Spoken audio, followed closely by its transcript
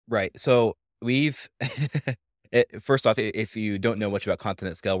Right. So we've first off, if you don't know much about content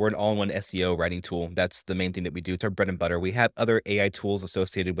at scale, we're an all-in-one SEO writing tool. That's the main thing that we do. It's our bread and butter. We have other AI tools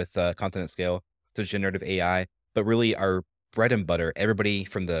associated with content at scale, so generative AI, but really our bread and butter, everybody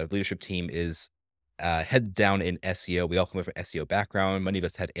from the leadership team is head down in SEO. We all come from SEO background. Many of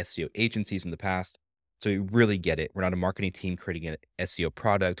us had SEO agencies in the past. So we really get it. We're not a marketing team creating an SEO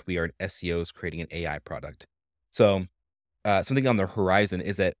product. We are SEOs creating an AI product. So something on the horizon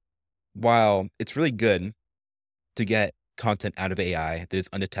is that while it's really good to get content out of AI that is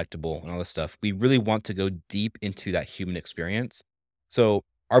undetectable and all this stuff, we really want to go deep into that human experience. So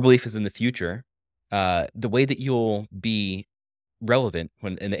our belief is in the future, the way that you'll be relevant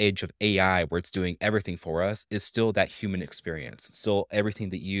when in the age of AI, where it's doing everything for us, is still that human experience. Still everything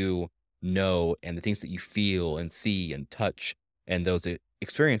that you know and the things that you feel and see and touch and those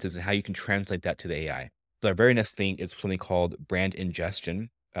experiences and how you can translate that to the AI. So our very next thing is something called brand ingestion.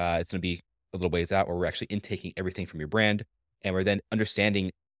 It's going to be a little ways out where we're actually intaking everything from your brand and we're then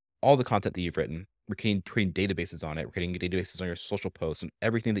understanding all the content that you've written. We're creating databases on it. We're creating databases on your social posts and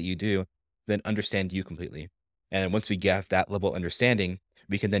everything that you do, then understand you completely. And once we get that level of understanding,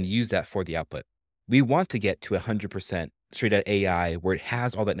 we can then use that for the output. We want to get to 100% straight out AI where it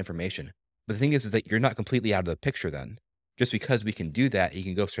has all that information. But the thing is that you're not completely out of the picture then. Just because we can do that, you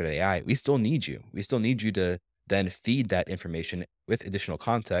can go straight at AI. We still need you. We still need you to then feed that information with additional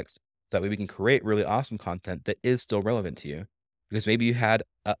context. So that way we can create really awesome content that is still relevant to you. Because maybe you had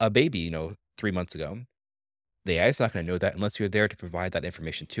a baby, 3 months ago. The AI is not going to know that unless you're there to provide that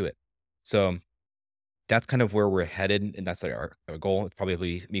information to it. So that's kind of where we're headed, and that's like our goal. It's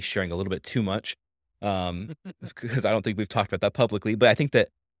probably me sharing a little bit too much, um, because I don't think we've talked about that publicly, but I think that,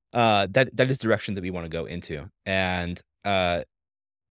 that is the direction that we wanna go into, and,